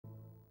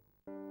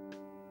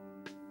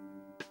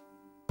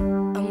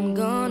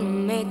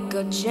make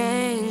a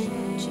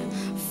change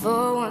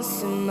for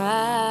once in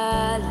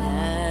my life.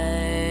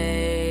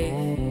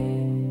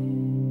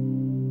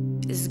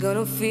 It's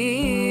gonna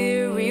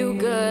feel real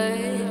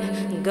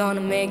good, gonna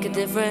make a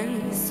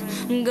difference,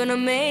 gonna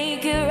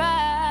make it right.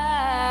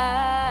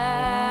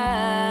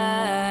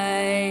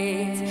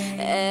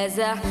 As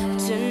I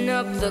turn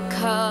up the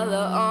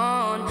color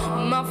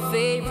on my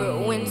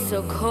favorite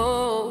winter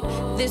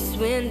coat, this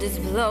wind is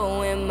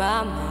blowing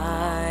my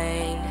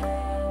mind.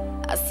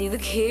 I see the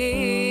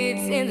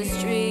kids in the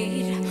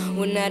street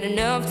with not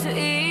enough to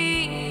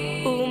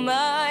eat. Who am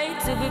I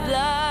to be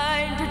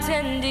blind,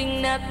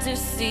 pretending not to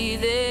see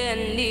their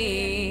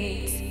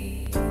needs?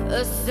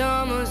 A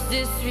summer's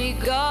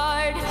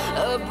disregard,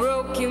 a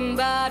broken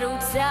bottle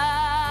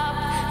top,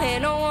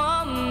 and a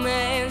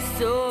one-man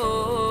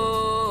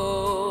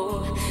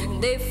soul.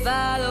 They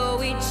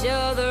follow each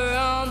other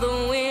on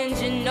the wind,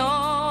 you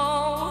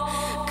know,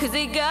 'cause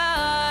they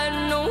got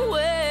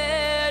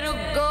nowhere to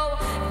go.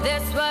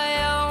 That's why I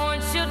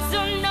want you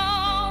to know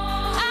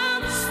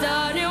I'm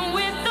starting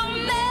with the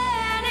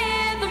man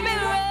in the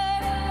mirror.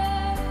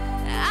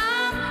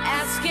 I'm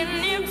asking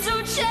him to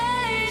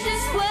change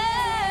his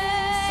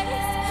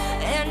ways,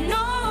 and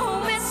no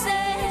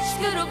message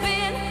could have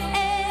been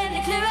any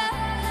clearer.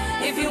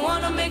 If you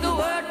want to make a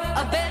world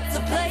a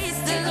better place,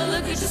 take a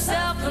look at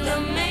yourself and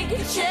then make a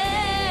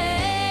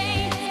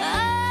change. Oh,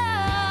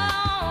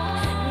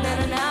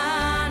 na-na-na.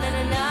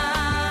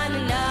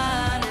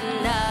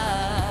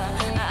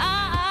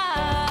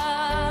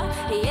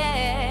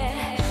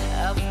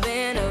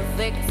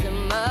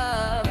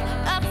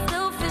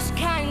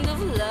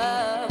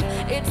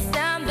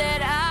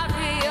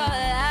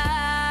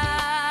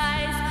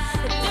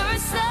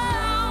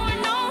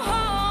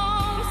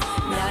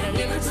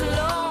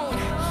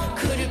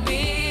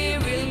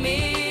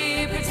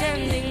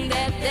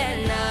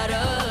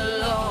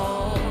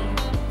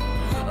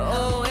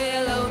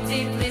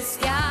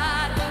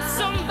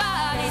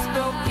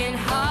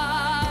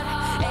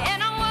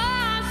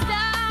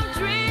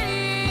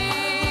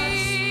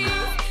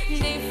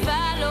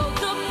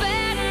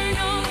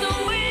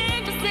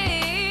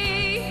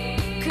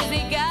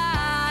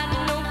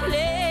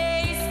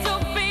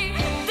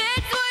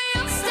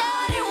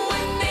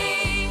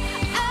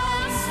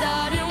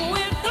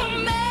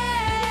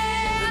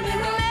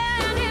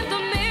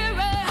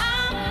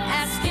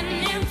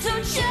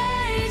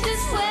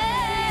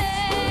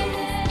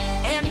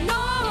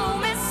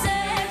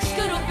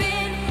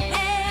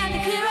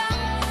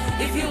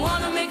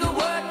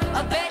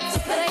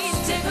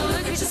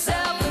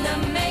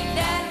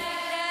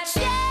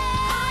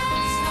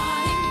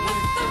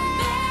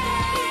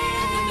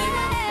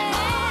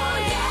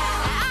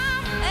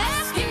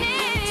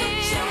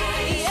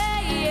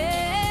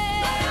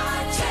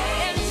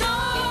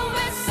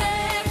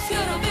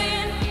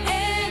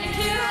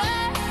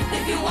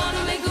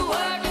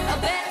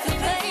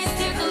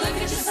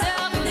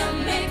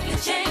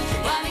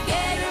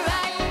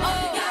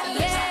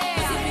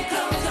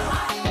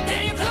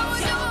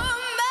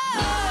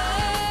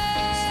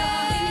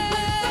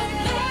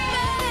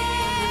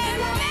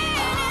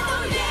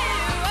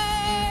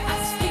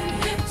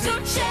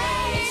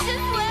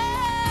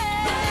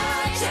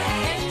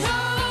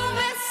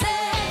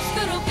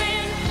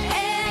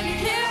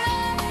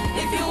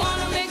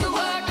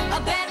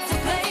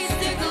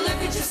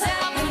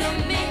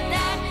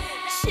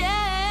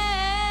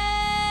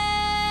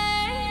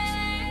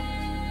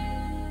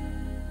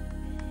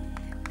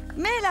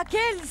 Mela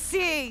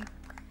Kelsey!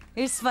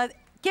 Isma,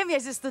 kem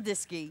jeżistu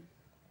diski?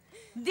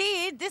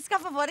 Di diska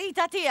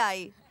favorita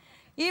tijaj.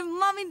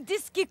 Imma minn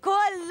diski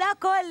kolla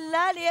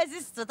li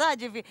jeżistu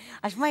taġifi.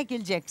 Għax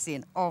Michael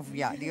Jackson,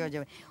 ovvja, li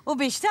joġebi. U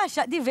biex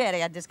taċċa, di vera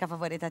jgħad diska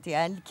favorita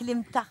tijaj.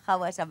 L-klim taħħa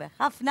wasabeħ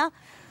ħafna.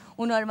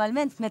 U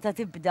normalment meta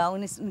tibda u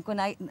nkun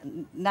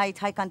najt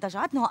ħajkanta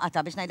xaħat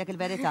nuħqata biex najdek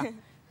il-verita.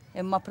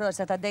 Imma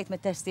proset għaddejt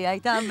mit-testi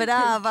għajtan,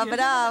 brava,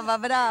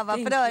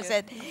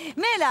 proset.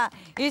 Mela,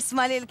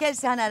 isma li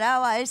l-Kelsey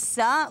ħanarawa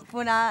issa,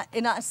 una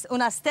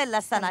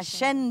stella stana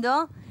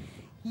xendo,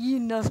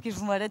 jinnof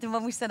kif marret, imma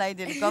mux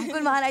stanajdilkom.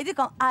 Kull ma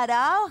ħanajdilkom,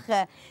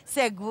 arawħ,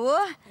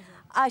 segwuħ,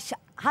 għax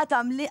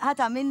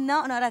ħatamilna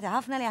unorati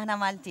ħafna li ħana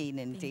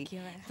Maltin inti.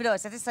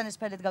 Proset, issa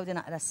nisperli tgawdi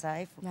naqra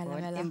s-sajf,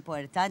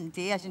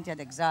 importanti, għax inti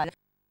għadek zar.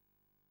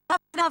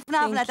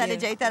 ħafna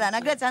tal-ġejtarana,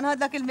 grazzi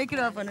għanħodlak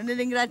il-mikrofonu,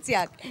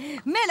 nil-ingrazzjak.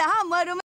 Mela, ħammaru